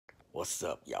What's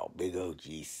up, y'all? Big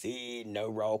OG Sid, no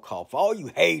roll call. For all you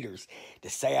haters that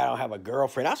say I don't have a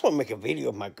girlfriend, I just want to make a video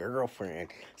of my girlfriend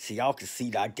so y'all can see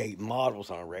that I date models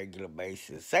on a regular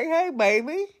basis. Say hey,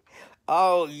 baby.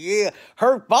 Oh, yeah.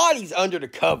 Her body's under the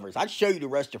covers. I'd show you the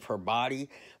rest of her body,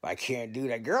 but I can't do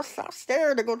that. Girl, stop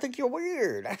staring. They're going to think you're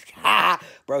weird.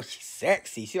 Bro, she's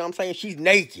sexy. See what I'm saying? She's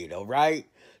naked, all right?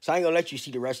 So I ain't gonna let you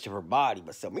see the rest of her body.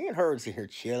 But so me and her is in here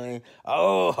chilling.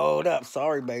 Oh, hold up.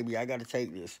 Sorry, baby. I gotta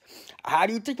take this. How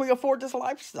do you think we afford this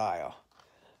lifestyle?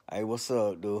 Hey, what's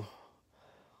up, dude?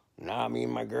 Nah, me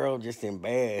and my girl just in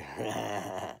bed.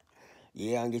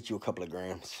 Yeah, I can get you a couple of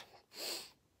grams.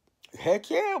 Heck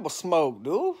yeah, we'll smoke,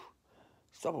 dude.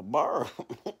 Stop a burn.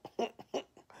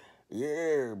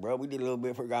 Yeah, bro. We did a little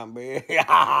bit before we got in bed.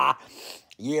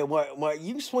 Yeah, what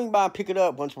you can swing by and pick it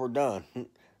up once we're done.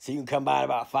 So you can come by in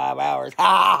about 5 hours.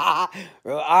 All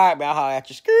right, man, I'll holler at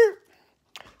you. Skirt.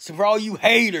 So for all you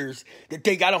haters that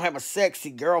think I don't have a sexy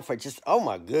girlfriend, just, oh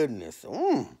my goodness.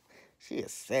 She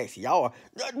is sexy. Y'all are,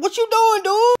 what you doing,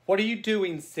 dude? What are you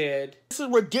doing, Sid? This is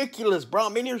ridiculous, bro.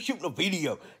 I'm in here shooting a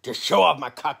video to show off my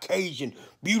Caucasian,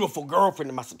 beautiful girlfriend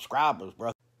to my subscribers,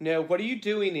 bro. No, what are you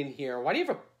doing in here? Why do you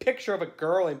have a picture of a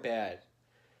girl in bed?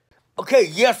 Okay,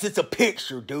 yes, it's a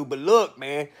picture, dude, but look,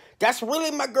 man, that's really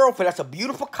my girlfriend. That's a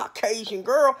beautiful Caucasian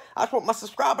girl. I just want my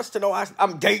subscribers to know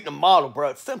I'm dating a model, bro.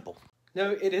 It's simple.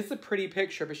 No, it is a pretty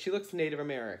picture, but she looks Native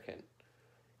American.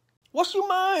 What you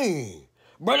mean?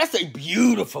 Bro, that's a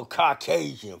beautiful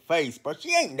Caucasian face, bro.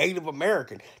 She ain't Native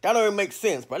American. That don't even make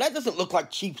sense, bro. That doesn't look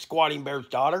like Chief Squatting Bear's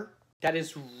daughter. That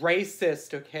is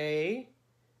racist, okay?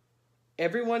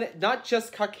 Everyone, not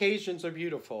just Caucasians are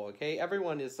beautiful, okay?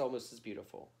 Everyone is almost as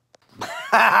beautiful.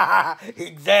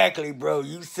 Exactly, bro.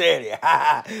 You said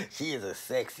it. She is a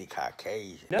sexy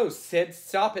Caucasian. No, Sid,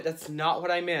 stop it. That's not what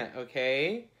I meant,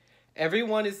 okay?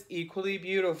 Everyone is equally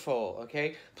beautiful,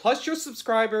 okay? Plus your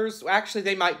subscribers, actually,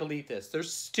 they might believe this. They're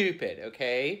stupid,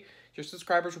 okay? Your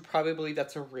subscribers will probably believe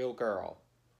that's a real girl.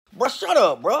 Bro, shut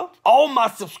up, bro. All my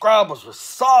subscribers are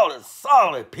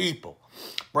solid people.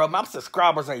 Bro, my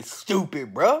subscribers ain't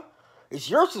stupid, bro. It's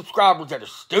your subscribers that are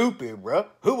stupid, bro.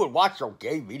 Who would watch your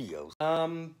gay videos?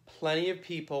 Plenty of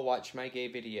people watch my gay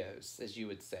videos, as you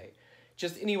would say.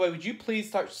 Just anyway, would you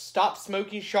please stop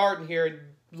smoking Chardon here and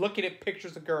looking at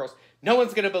pictures of girls? No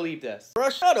one's gonna believe this.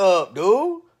 Bro, shut up,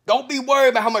 dude. Don't be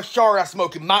worried about how much Chardon I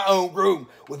smoke in my own room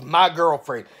with my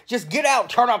girlfriend. Just get out and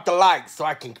turn off the lights so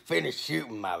I can finish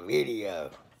shooting my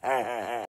video.